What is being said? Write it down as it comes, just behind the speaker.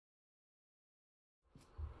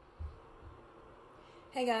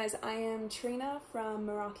Hey guys, I am Trina from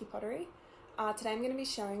Meraki Pottery. Today I'm going to be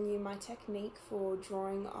showing you my technique for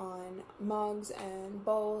drawing on mugs and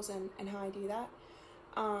bowls and how I do that.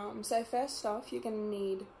 So first off, you're going to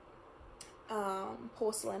need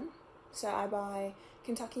porcelain. So I buy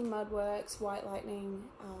Kentucky Mudworks White Lightning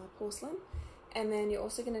porcelain. And then you're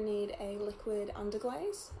also going to need a liquid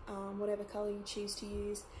underglaze, whatever colour you choose to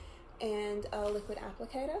use, and a liquid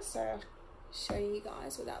applicator. So I'll show you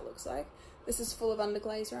guys what that looks like. This is full of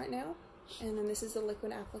underglaze right now, and then this is the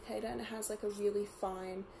liquid applicator, and it has like a really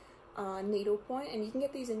fine needle point, and you can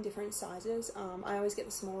get these in different sizes. I always get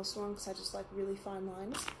the smallest one because I just like really fine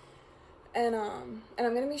lines. And I'm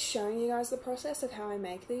going to be showing you guys the process of how I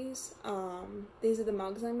make these. These are the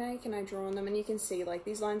mugs I make, and I draw on them, and you can see like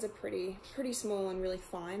these lines are pretty small and really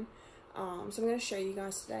fine. So I'm going to show you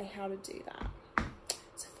guys today how to do that.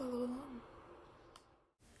 So follow along.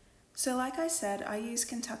 So like I said, I use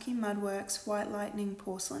Kentucky Mudworks White Lightning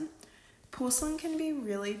porcelain. Porcelain can be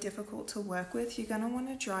really difficult to work with. You're going to want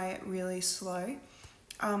to dry it really slow.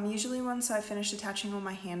 Usually once I finish attaching all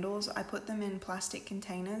my handles, I put them in plastic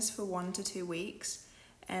containers for 1 to 2 weeks,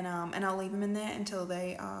 and I'll leave them in there until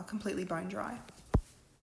they are completely bone dry.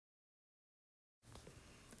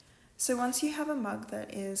 So once you have a mug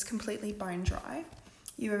that is completely bone dry,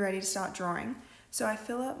 you are ready to start drawing. So I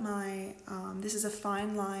fill up my, this is a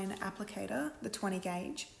fine line applicator, the 20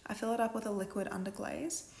 gauge. I fill it up with a liquid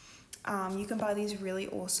underglaze. You can buy these really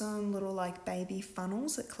awesome little like baby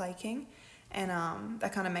funnels at Clay King, and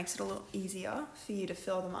that kind of makes it a little easier for you to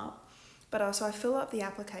fill them up. But also I fill up the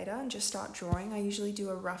applicator and just start drawing. I usually do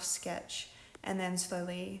a rough sketch and then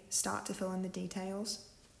slowly start to fill in the details.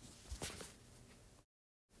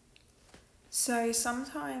 So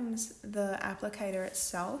sometimes the applicator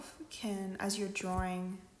itself can, as you're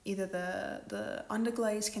drawing, either the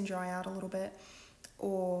underglaze can dry out a little bit,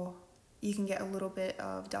 or you can get a little bit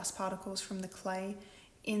of dust particles from the clay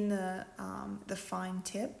in the fine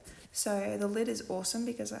tip. So the lid is awesome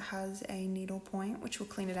because it has a needle point which will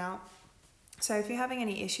clean it out. So if you're having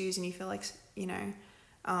any issues and you feel like, you know,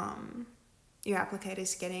 your applicator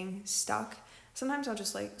is getting stuck, sometimes I'll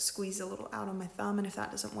just like squeeze a little out on my thumb, and if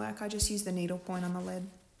that doesn't work, I just use the needle point on the lid.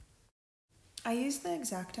 I use the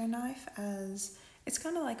X-Acto knife as, it's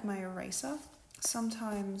kind of like my eraser.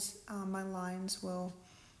 Sometimes my lines will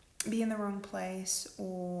be in the wrong place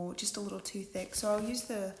or just a little too thick, so I'll use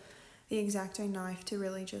the X-Acto knife to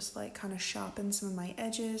really just like kind of sharpen some of my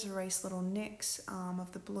edges, erase little nicks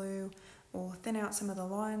of the blue, or thin out some of the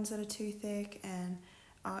lines that are too thick, and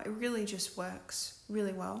it really just works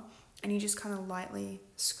really well. And you just kind of lightly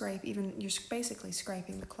scrape, even you're basically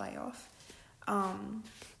scraping the clay off.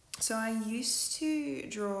 So I used to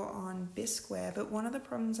draw on bisqueware, but one of the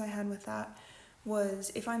problems I had with that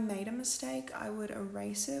was if I made a mistake, I would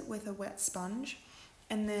erase it with a wet sponge,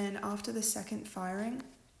 and then after the second firing,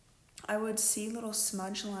 I would see little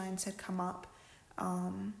smudge lines had come up,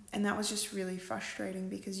 and that was just really frustrating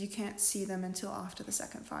because you can't see them until after the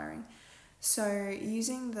second firing. So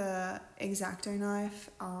using the X-Acto knife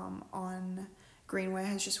on greenware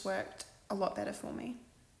has just worked a lot better for me.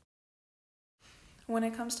 When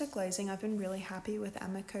it comes to glazing, I've been really happy with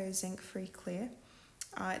Amico Zinc Free Clear.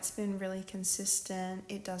 It's been really consistent,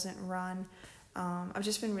 it doesn't run. I've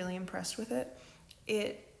just been really impressed with it.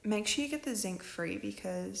 Make sure you get the zinc free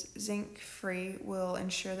because zinc free will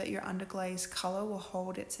ensure that your underglaze color will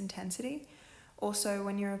hold its intensity. Also,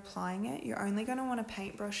 when you're applying it, you're only going to want to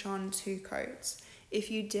paintbrush on 2 coats. If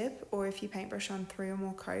you dip or if you paintbrush on 3 or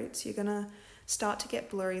more coats, you're going to start to get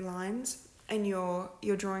blurry lines, and your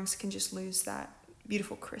drawings can just lose that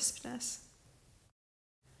beautiful crispness.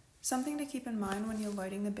 Something to keep in mind when you're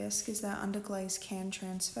loading the bisque is that underglaze can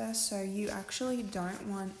transfer, so you actually don't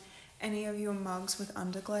want any of your mugs with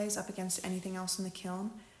underglaze up against anything else in the kiln.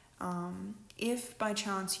 If by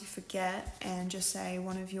chance you forget and just say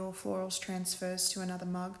one of your florals transfers to another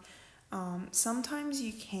mug, sometimes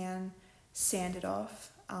you can sand it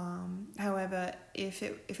off. However, if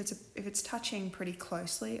it's touching pretty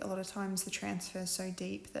closely, a lot of times the transfer is so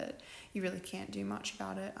deep that you really can't do much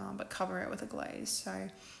about it, but cover it with a glaze. So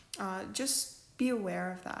just be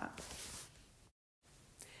aware of that.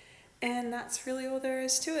 And that's really all there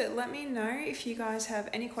is to it. Let me know if you guys have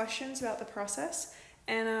any questions about the process,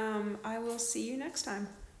 and I will see you next time.